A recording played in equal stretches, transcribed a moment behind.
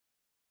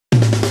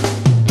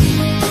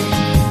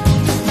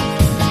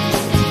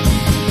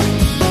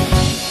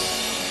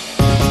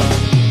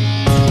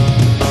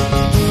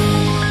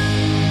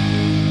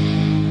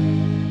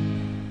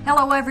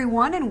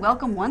everyone, and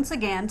welcome once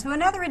again to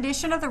another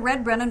edition of the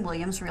Red Brennan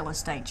Williams Real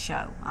Estate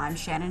Show. I'm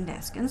Shannon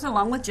Deskins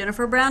along with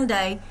Jennifer Brown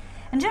Day.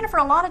 And Jennifer,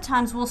 a lot of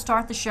times we'll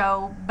start the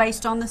show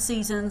based on the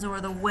seasons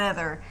or the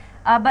weather.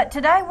 But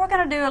today we're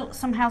going to do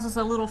some houses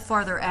a little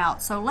farther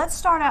out. So let's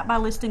start out by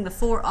listing the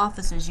 4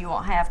 offices you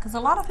all have, because a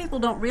lot of people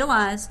don't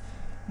realize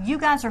you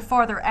guys are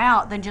farther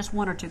out than just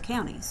 1 or 2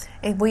 counties.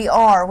 We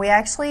are. We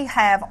actually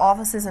have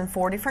offices in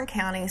 4 different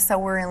counties. So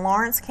we're in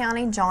Lawrence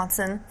County,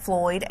 Johnson,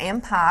 Floyd,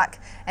 and Pike.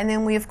 And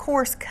then we, of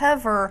course,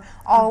 cover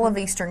all of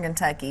eastern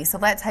Kentucky. So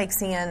that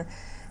takes in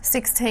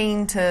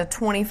 16 to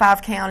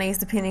 25 counties,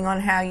 depending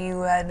on how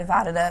you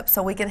divide it up.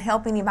 So we can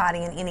help anybody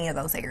in any of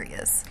those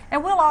areas.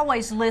 And we'll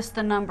always list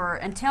the number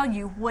and tell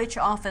you which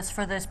office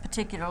for this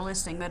particular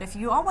listing. But if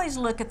you always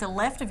look at the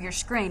left of your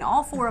screen,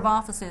 all 4 of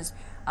offices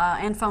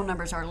and phone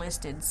numbers are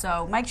listed.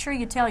 So make sure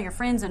you tell your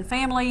friends and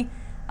family.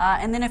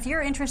 And then if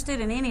you're interested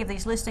in any of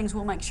these listings,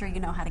 we'll make sure you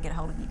know how to get a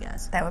hold of you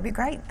guys. That would be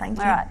great. Thank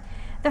you. All right.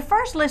 The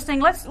first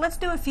listing, let's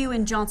do a few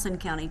in Johnson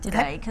County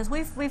today, because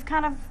we've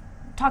kind of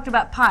talked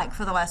about Pike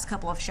for the last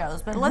couple of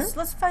shows, but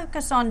let's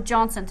focus on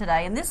Johnson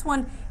today. And this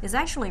one is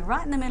actually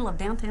right in the middle of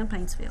downtown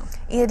Paintsville.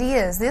 It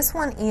is. This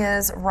one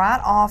is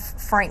right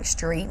off Frank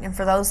Street, and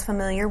for those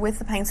familiar with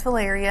the Paintsville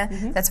area,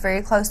 that's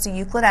very close to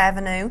Euclid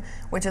Avenue,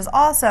 which is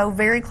also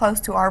very close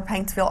to our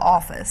Paintsville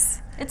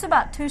office. It's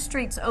about 2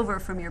 streets over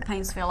from your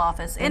Paintsville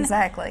office. And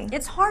exactly.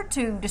 It's hard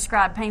to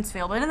describe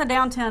Paintsville, but in the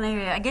downtown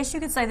area, I guess you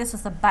could say this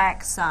is the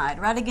back side,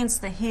 right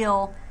against the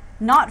hill,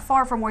 not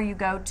far from where you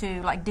go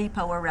to like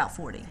Depot or Route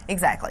 40.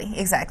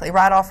 Exactly,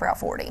 right off Route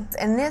 40.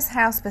 And this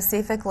house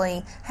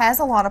specifically has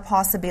a lot of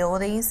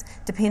possibilities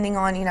depending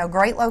on,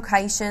 great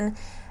location.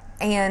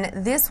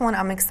 And this one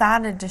I'm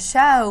excited to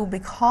show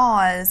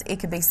because it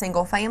could be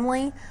single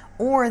family,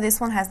 or this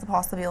one has the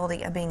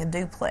possibility of being a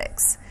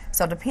duplex.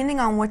 So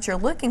depending on what you're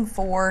looking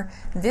for,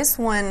 this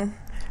one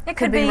it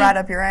could be right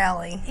up your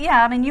alley.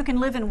 Yeah, I mean, you can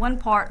live in one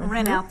part and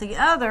rent out the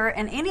other,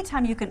 and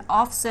anytime you can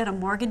offset a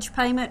mortgage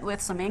payment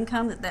with some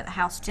income that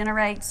house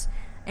generates,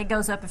 it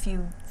goes up a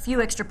few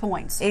extra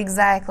points.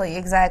 Exactly.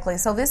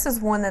 So this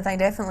is one that they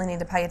definitely need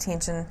to pay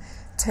attention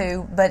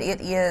to, but it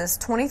is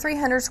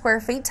 2,300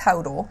 square feet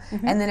total,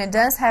 and then it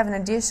does have an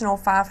additional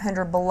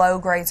 500 below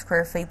grade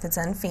square feet that's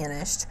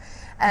unfinished.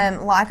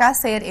 Like I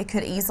said, it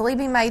could easily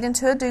be made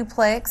into a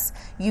duplex.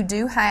 You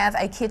do have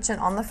a kitchen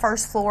on the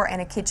first floor and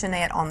a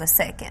kitchenette on the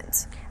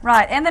second.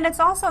 Right, and then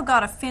it's also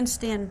got a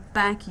fenced-in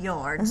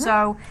backyard.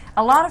 So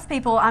a lot of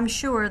people, I'm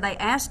sure, they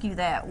ask you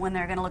that when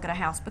they're going to look at a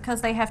house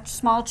because they have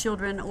small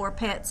children or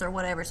pets or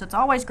whatever. So it's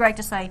always great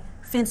to say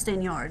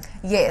fenced-in yard.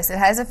 Yes, it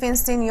has a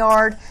fenced-in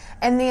yard.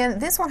 And then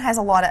this one has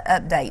a lot of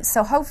updates.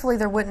 So hopefully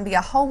there wouldn't be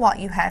a whole lot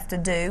you have to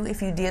do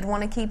if you did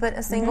want to keep it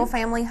a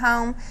single-family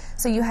home.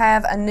 So you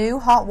have a new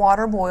hot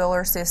water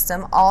boiler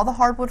system. All the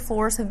hardwood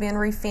floors have been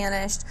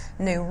refinished,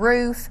 new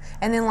roof,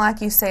 and then,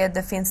 like you said,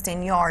 the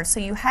fenced-in yard.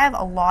 So you have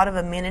a lot of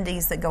amenities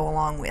that go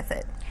along with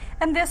it.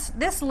 And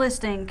this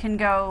listing can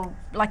go,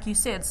 like you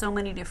said, so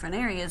many different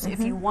areas. If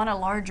you want a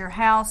larger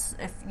house,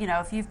 if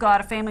you've got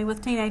a family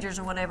with teenagers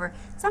or whatever,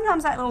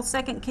 sometimes that little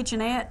second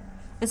kitchenette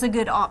is a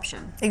good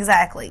option.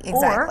 Exactly.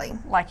 Or,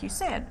 like you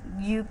said,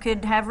 you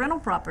could have rental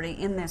property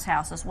in this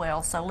house as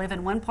well. So live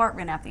in one part,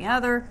 rent out the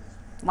other.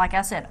 Like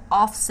I said,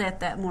 offset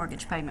that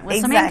mortgage payment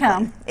with some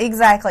income.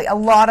 Exactly. A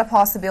lot of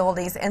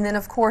possibilities. And then,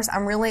 of course,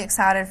 I'm really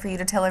excited for you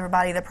to tell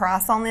everybody the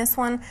price on this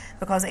one,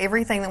 because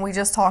everything that we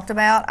just talked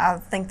about, I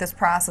think this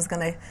price is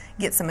going to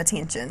get some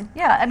attention.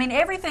 Yeah, I mean,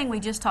 everything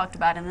we just talked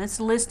about in this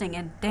listing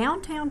in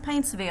downtown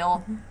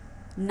Paintsville,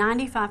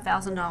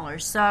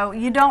 $95,000. So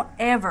you don't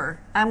ever,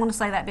 I want to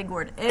say that big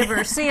word,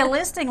 ever see a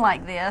listing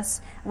like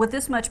this with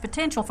this much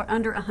potential for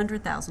under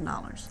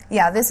 $100,000.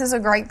 Yeah, this is a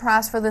great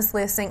price for this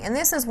listing, and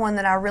this is one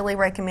that I really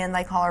recommend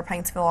they call our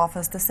Paintsville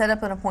office to set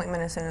up an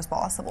appointment as soon as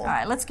possible. All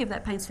right, let's give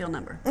that Paintsville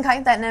number. Okay,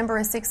 that number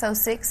is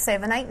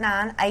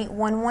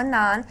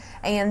 606-789-8119,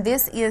 and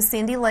this is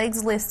Cindy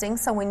Legg's listing,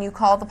 so when you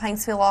call the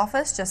Paintsville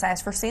office, just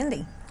ask for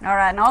Cindy. All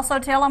right, and also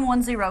tell them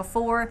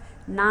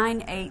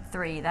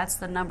 104-983. That's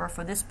the number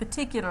for this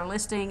particular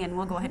listing, and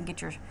we'll go ahead and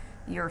get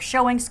your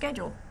showing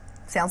scheduled.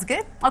 Sounds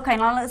good. Okay,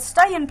 now let's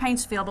stay in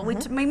Paintsville, but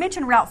we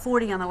mentioned Route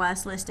 40 on the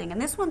last listing,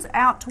 and this one's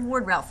out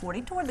toward Route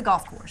 40, toward the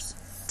golf course.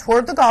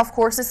 Toward the golf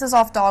course. This is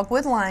off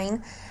Dogwood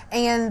Lane.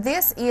 And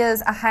this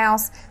is a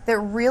house that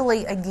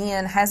really,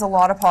 again, has a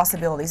lot of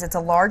possibilities. It's a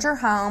larger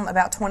home,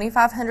 about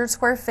 2,500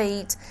 square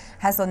feet,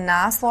 has a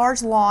nice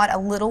large lot, a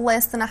little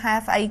less than a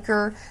half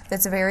acre,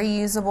 that's very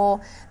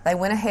usable. They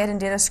went ahead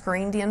and did a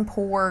screened-in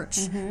porch.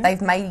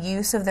 They've made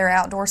use of their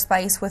outdoor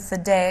space with the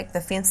deck,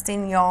 the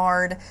fenced-in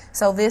yard.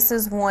 So this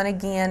is one,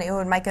 again, it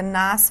would make a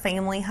nice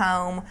family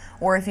home,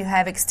 or if you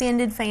have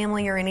extended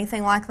family or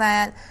anything like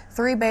that,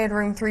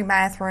 3-bedroom, 3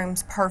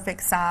 bathrooms,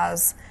 perfect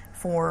size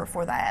for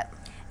that.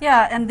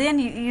 Yeah, and then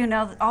you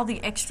know all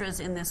the extras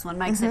in this one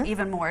makes it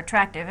even more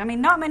attractive. I mean,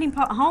 not many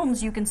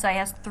homes you can say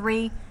has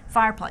 3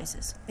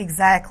 fireplaces.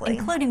 Exactly.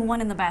 Including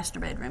one in the master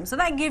bedroom. So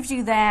that gives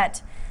you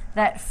that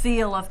that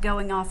feel of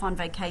going off on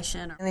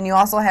vacation. And then you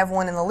also have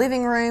one in the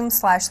living room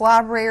 /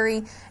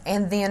 library,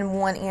 and then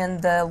one in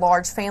the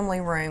large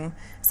family room.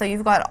 So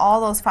you've got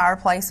all those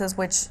fireplaces,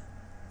 which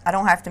I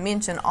don't have to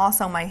mention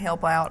also may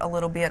help out a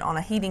little bit on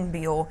a heating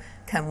bill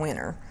come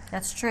winter.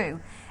 That's true.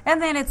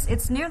 And then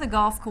it's near the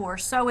golf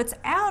course, so it's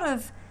out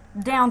of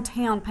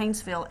downtown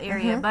Paintsville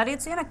area, but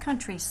it's in a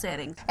country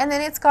setting. And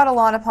then it's got a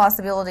lot of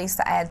possibilities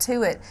to add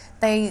to it.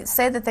 They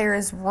said that there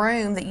is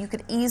room that you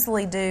could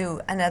easily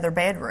do another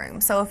bedroom.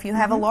 So if you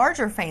have a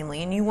larger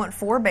family and you want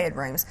 4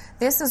 bedrooms,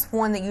 this is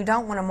one that you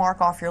don't want to mark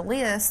off your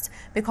list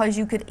because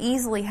you could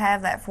easily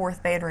have that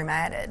 4th bedroom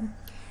added.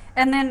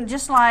 And then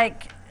just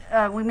like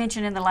we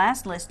mentioned in the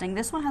last listing,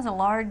 this one has a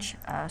large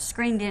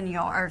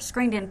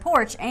screened-in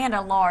porch and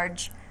a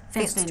large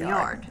fenced-in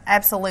yard.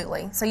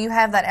 Absolutely. So you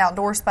have that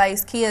outdoor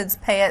space, kids,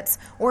 pets,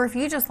 or if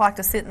you just like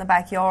to sit in the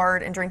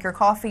backyard and drink your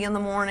coffee in the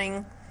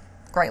morning,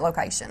 great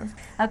location.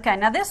 Okay,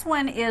 now this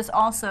one is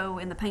also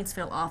in the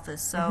Paintsville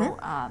office. So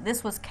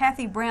this was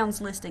Kathy Brown's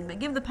listing, but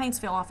give the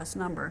Paintsville office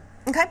number.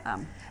 Okay.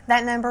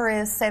 That number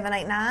is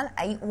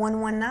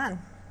 789-8119.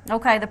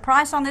 Okay, the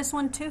price on this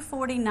one,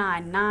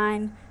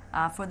 $249,900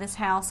 for this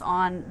house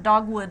on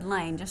Dogwood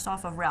Lane, just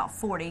off of Route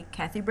 40.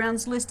 Kathy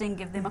Brown's listing.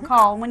 Give them a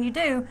call. When you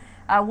do,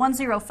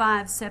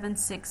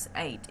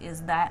 105-768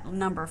 is that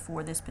number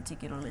for this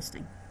particular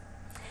listing.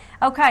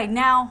 Okay,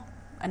 now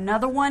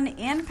another one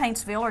in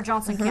Paintsville or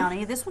Johnson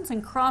County. This one's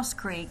in Cross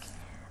Creek,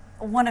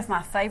 one of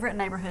my favorite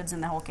neighborhoods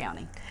in the whole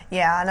county.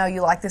 Yeah, I know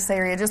you like this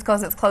area just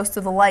because it's close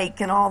to the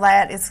lake and all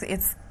that.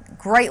 It's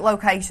great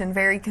location,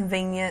 very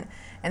convenient,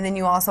 and then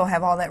you also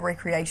have all that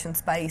recreation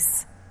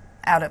space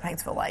out at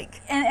Paintsville Lake.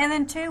 And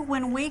then too,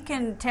 when we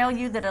can tell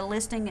you that a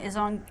listing is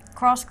on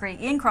Cross Creek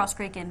in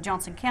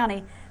Johnson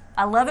County,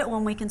 I love it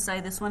when we can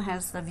say this one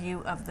has the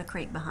view of the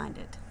creek behind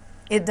it.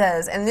 It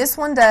does, and this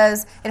one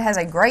does. It has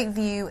a great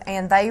view,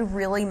 and they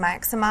really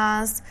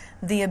maximized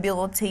the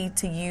ability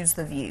to use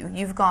the view.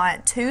 You've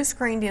got 2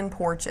 screened-in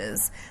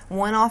porches,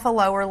 one off a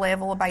lower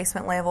level, a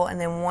basement level,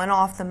 and then one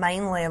off the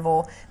main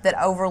level that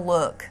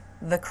overlook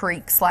the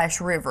creek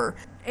 / river.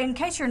 In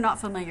case you're not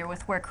familiar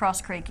with where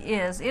Cross Creek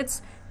is,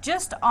 it's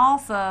just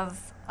off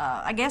of,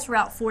 I guess,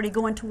 Route 40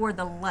 going toward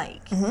the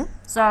lake.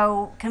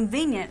 So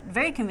convenient,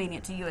 very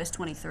convenient to US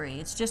 23.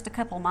 It's just a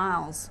couple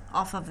miles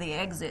off of the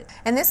exit.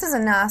 And this is a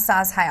nice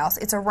size house.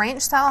 It's a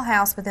ranch style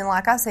house, but then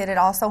like I said, it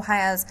also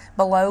has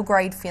below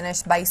grade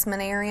finished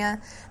basement area.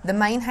 The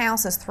main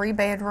house is 3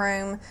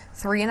 bedroom,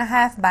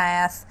 3.5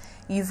 bath.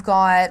 You've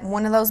got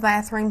one of those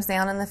bathrooms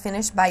down in the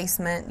finished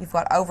basement. You've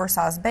got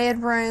oversized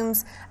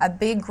bedrooms, a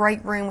big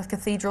great room with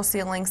cathedral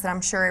ceilings that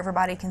I'm sure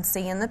everybody can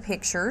see in the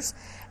pictures,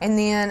 and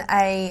then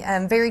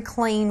a very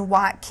clean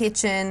white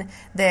kitchen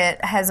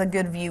that has a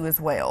good view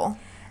as well.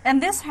 And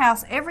this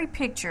house, every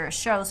picture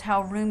shows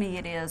how roomy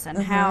it is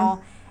and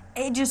how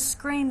it just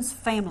screams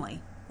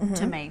family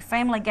to me.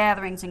 Family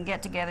gatherings and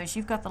get-togethers.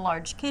 You've got the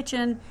large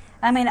kitchen.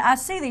 I mean, I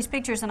see these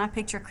pictures and I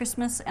picture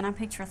Christmas and I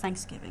picture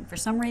Thanksgiving for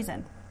some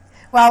reason.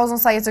 Well, I was going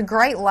to say it's a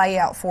great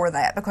layout for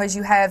that because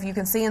you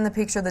can see in the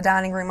picture the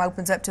dining room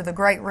opens up to the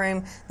great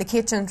room, the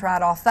kitchen's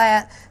right off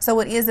that, so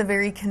it is a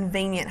very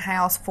convenient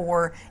house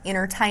for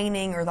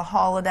entertaining or the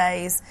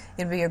holidays.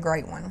 It'd be a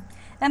great one.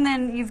 And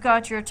then you've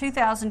got your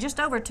just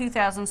over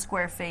 2,000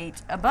 square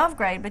feet above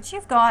grade, but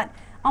you've got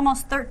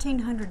almost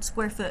 1,300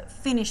 square foot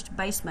finished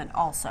basement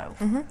also.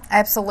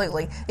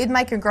 Absolutely. It'd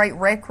make a great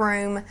rec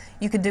room.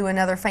 You could do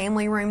another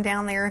family room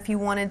down there if you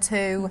wanted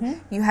to.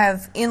 You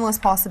have endless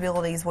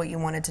possibilities what you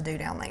wanted to do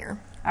down there.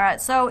 All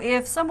right, so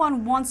if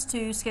someone wants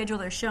to schedule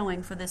their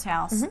showing for this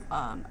house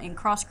in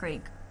Cross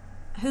Creek,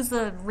 who's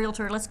the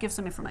realtor? Let's give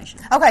some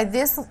information. Okay,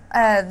 this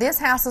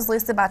house is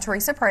listed by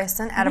Teresa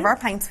Preston out of our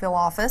Paintsville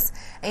office,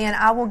 and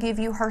I will give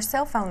you her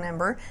cell phone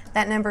number.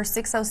 That number is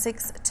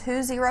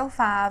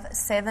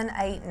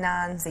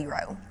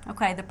 606-205-7890.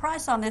 Okay, the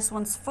price on this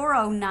one's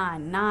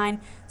 $409,900.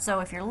 So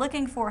if you're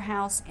looking for a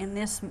house in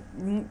this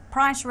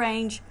price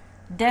range,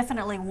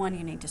 definitely one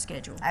you need to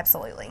schedule.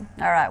 Absolutely.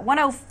 All right,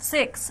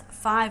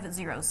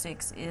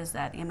 106-506 is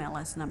that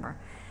MLS number.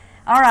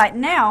 All right,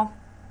 now,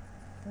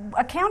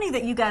 a county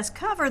that you guys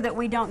cover that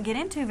we don't get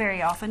into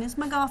very often is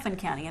Magoffin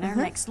County, and our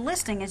next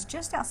listing is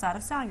just outside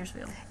of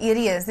Salyersville. It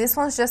is. This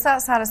one's just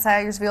outside of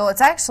Salyersville.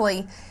 It's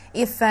actually,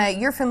 if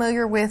you're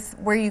familiar with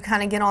where you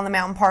kind of get on the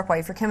Mountain Parkway,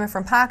 if you're coming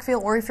from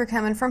Pikeville or if you're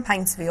coming from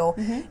Paintsville,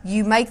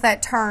 you make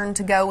that turn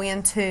to go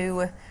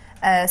into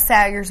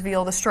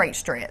Salyersville, the straight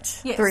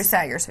stretch through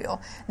Salyersville.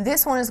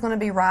 This one is going to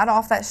be right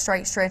off that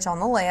straight stretch on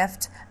the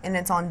left, and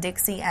it's on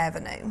Dixie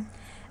Avenue.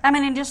 I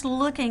mean, and just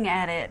looking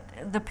at it,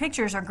 the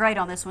pictures are great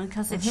on this one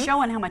because it's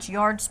showing how much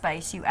yard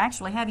space you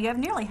actually have. You have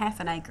nearly half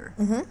an acre.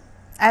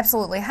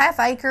 Absolutely, half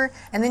acre,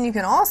 and then you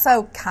can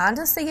also kind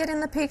of see it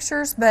in the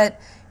pictures, but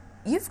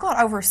you've got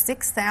over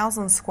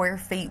 6,000 square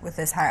feet with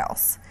this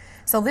house.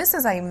 So this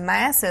is a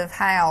massive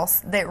house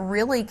that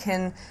really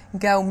can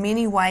go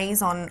many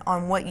ways on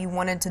what you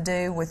wanted to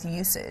do with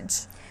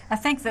usage. I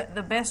think that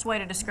the best way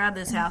to describe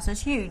this house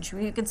is huge.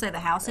 You can say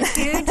the house is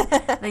huge,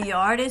 the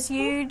yard is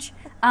huge,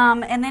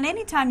 and then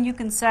anytime you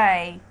can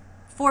say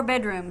 4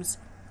 bedrooms,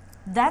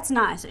 that's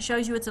nice. It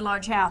shows you it's a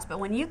large house. But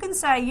when you can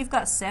say you've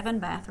got 7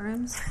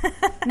 bathrooms,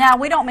 now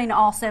we don't mean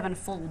all 7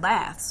 full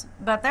baths,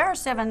 but there are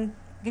 7,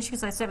 I guess you could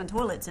say 7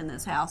 toilets in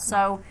this house.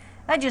 So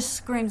that just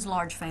screams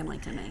large family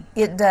to me.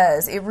 It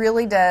does. It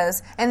really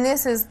does. And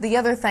this is the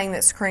other thing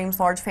that screams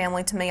large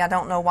family to me. I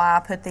don't know why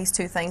I put these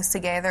two things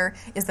together,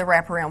 is the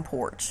wraparound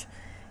porch.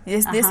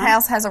 This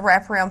house has a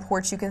wraparound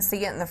porch. You can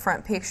see it in the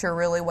front picture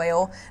really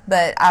well,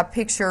 but I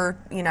picture,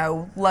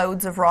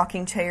 loads of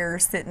rocking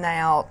chairs sitting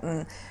out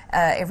and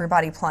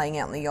everybody playing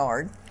out in the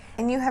yard.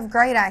 And you have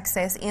great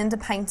access into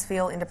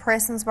Paintsville, into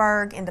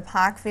Prestonsburg, into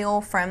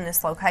Pikeville from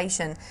this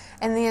location.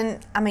 And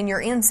then,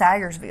 you're in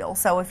Sayersville,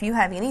 so if you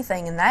have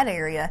anything in that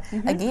area,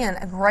 again,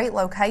 a great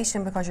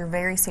location because you're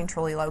very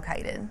centrally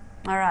located.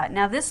 All right.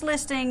 Now, this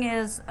listing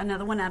is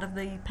another one out of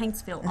the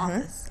Paintsville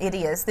office. It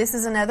is. This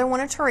is another one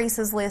of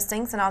Teresa's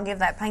listings, and I'll give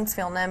that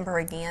Paintsville number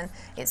again.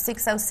 It's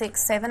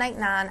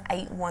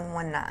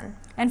 606-789-8119.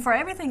 And for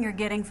everything you're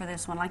getting for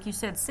this one, like you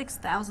said,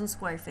 6,000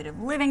 square feet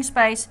of living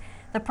space,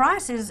 the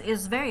price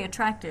is very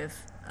attractive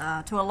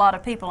to a lot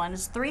of people, and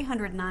it's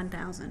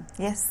 $309,000.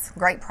 Yes,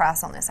 great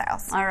price on this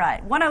house. All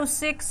right,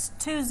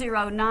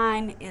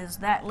 106-209 is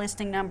that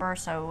listing number,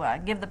 so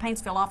give the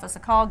Paintsville office a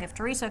call, give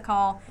Teresa a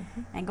call,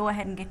 and go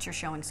ahead and get your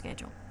showing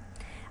scheduled.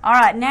 All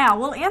right, now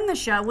we'll end the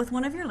show with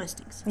one of your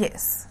listings.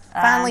 Yes,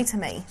 finally to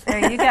me.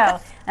 There you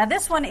go. Now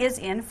this one is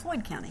in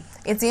Floyd County.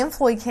 It's in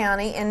Floyd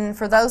County, and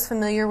for those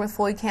familiar with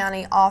Floyd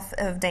County, off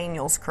of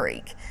Daniels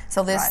Creek.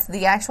 So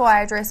the actual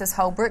address is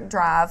Holbrook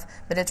Drive,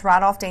 but it's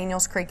right off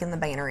Daniels Creek in the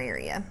Banner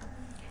area.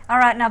 All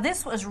right, now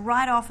this was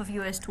right off of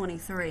US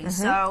 23,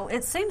 so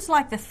it seems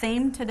like the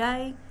theme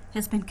today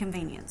has been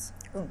convenience.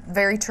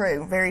 Very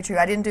true, very true.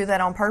 I didn't do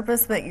that on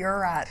purpose, but you're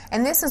right.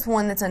 And this is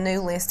one that's a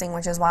new listing,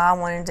 which is why I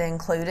wanted to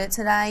include it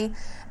today.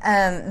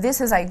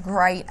 This is a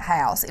great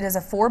house. It is a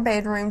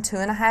 4-bedroom,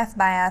 2.5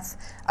 bath,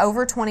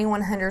 over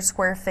 2,100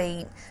 square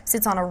feet.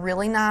 Sits on a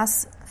really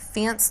nice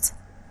fenced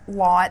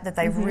lot that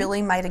they've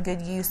really made a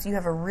good use. You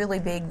have a really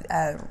big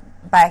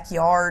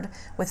backyard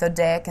with a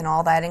deck and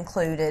all that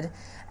included.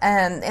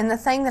 And the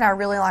thing that I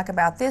really like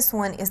about this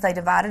one is they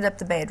divided up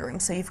the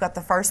bedrooms. So you've got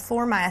the first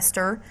floor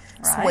master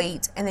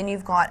suite, and then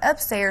you've got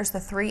upstairs the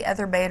 3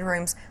 other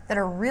bedrooms that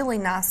are really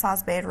nice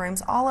sized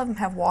bedrooms. All of them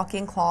have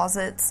walk-in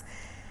closets.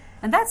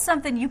 And that's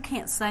something you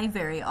can't say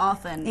very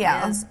often,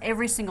 Yeah. is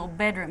every single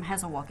bedroom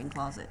has a walk-in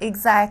closet.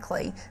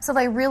 Exactly. So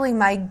they really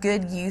made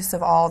good use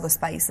of all the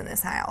space in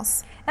this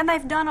house. And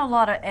they've done a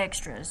lot of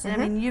extras. I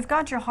mean, you've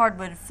got your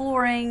hardwood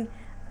flooring.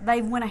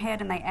 They went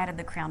ahead and they added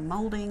the crown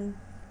molding.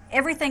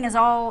 Everything is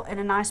all in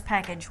a nice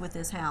package with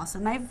this house,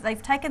 and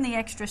they've taken the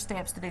extra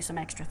steps to do some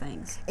extra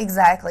things.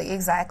 Exactly.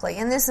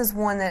 And this is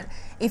one that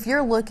if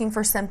you're looking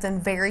for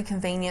something very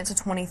convenient to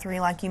 23,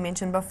 like you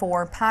mentioned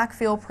before,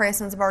 Pikeville,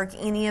 Prestonsburg,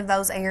 any of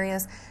those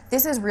areas,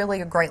 this is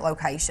really a great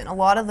location. A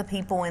lot of the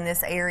people in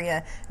this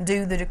area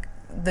do the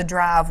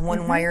drive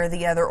one way or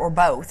the other, or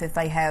both, if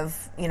they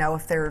have,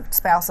 if their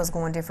spouse is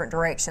going different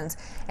directions.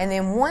 And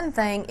then one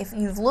thing, if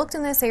you've looked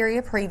in this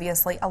area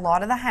previously, a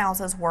lot of the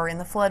houses were in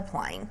the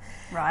floodplain.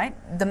 Right.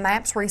 The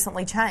maps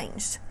recently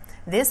changed.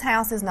 This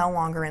house is no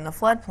longer in the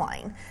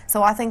floodplain.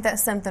 So I think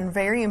that's something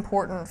very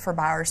important for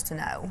buyers to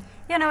know.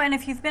 And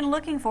if you've been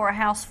looking for a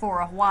house for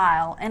a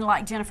while, and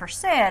like Jennifer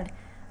said,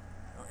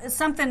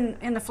 something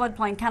in the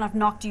floodplain kind of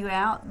knocked you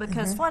out,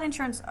 because flood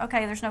insurance,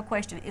 okay, there's no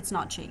question, it's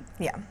not cheap.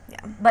 Yeah.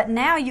 But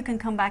now you can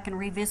come back and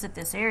revisit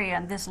this area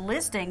and this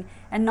listing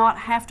and not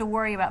have to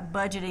worry about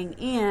budgeting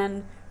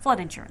in flood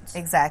insurance.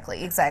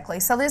 Exactly.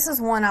 So this is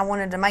one I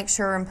wanted to make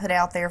sure and put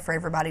out there for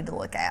everybody to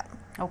look at.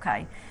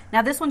 Okay.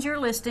 Now this one's your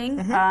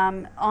listing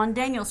on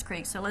Daniels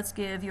Creek, so let's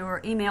give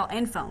your email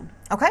and phone.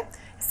 Okay,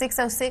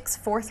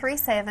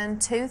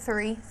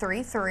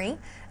 606-437-2333,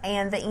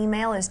 and the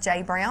email is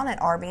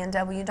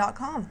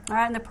jbrown@rbnw.com. All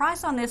right, and the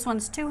price on this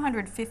one's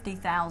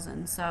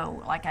 $250,000.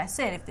 So, like I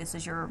said, if this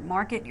is your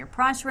market, your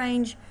price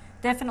range,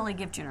 definitely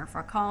give Jennifer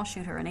a call,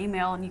 shoot her an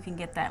email, and you can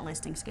get that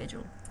listing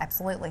scheduled.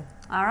 Absolutely.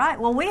 All right.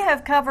 Well, we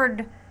have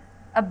covered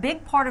a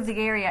big part of the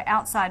area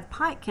outside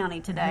Pike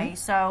County today.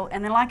 So,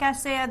 and then like I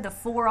said, the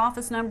 4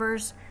 office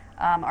numbers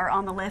are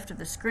on the left of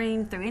the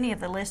screen through any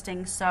of the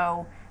listings.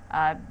 So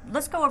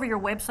let's go over your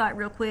website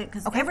real quick,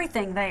 because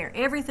everything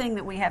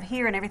that we have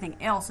here and everything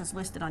else is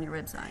listed on your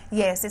website.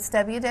 Yes, it's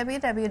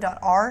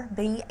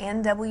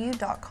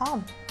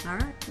www.rbnw.com. All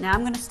right. Now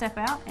I'm going to step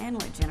out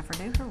and let Jennifer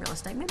do her real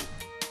estate minute.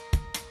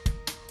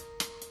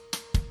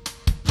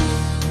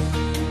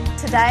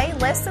 Today,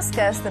 let's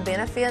discuss the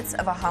benefits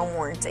of a home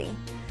warranty.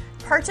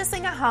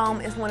 Purchasing a home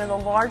is one of the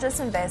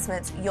largest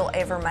investments you'll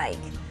ever make.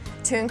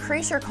 To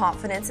increase your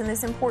confidence in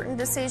this important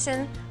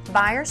decision,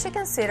 buyers should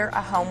consider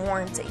a home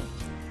warranty.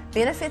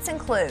 Benefits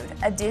include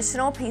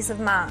additional peace of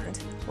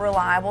mind,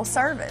 reliable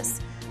service,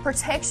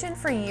 protection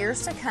for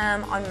years to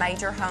come on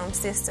major home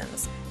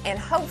systems, and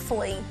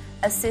hopefully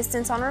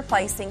assistance on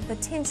replacing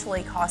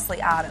potentially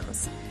costly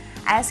items.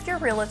 Ask your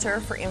realtor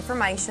for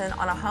information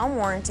on a home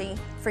warranty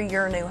for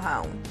your new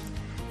home.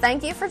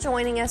 Thank you for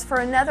joining us for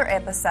another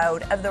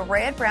episode of the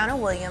Red,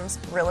 Brown & Williams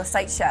Real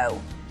Estate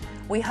Show.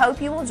 We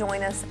hope you will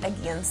join us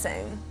again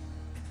soon.